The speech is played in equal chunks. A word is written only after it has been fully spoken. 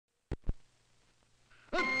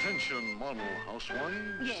Attention, model housewives.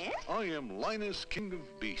 Yes? I am Linus, king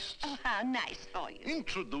of beasts. Oh, how nice for you.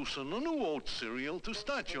 Introducing a new oat cereal to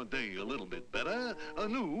start your day a little bit better. A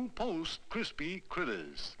new Post Crispy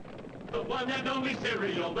Critters. The one and only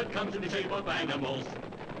cereal that comes in the shape of animals.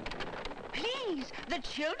 Please, the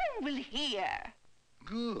children will hear.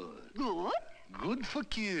 Good. Good? Good for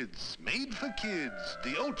kids. Made for kids.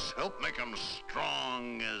 The oats help make 'em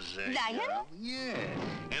strong as a... Lion? Yeah.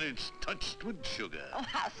 And it's touched with sugar. Oh,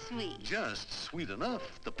 how sweet. Just sweet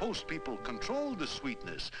enough. The Post people control the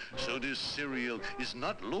sweetness, so this cereal is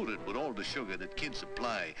not loaded with all the sugar that kids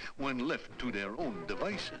apply when left to their own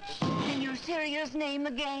devices. And your cereal's name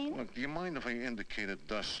again? Look, do you mind if I indicate it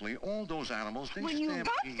thusly? All those animals, they When you've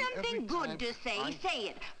got stampede every something good time to say, say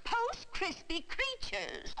it. Post Crispy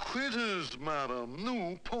Creatures. Critters, madam.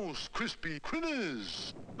 New Post Crispy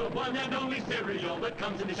Critters. The one and only cereal that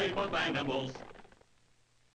comes in the shape of animals.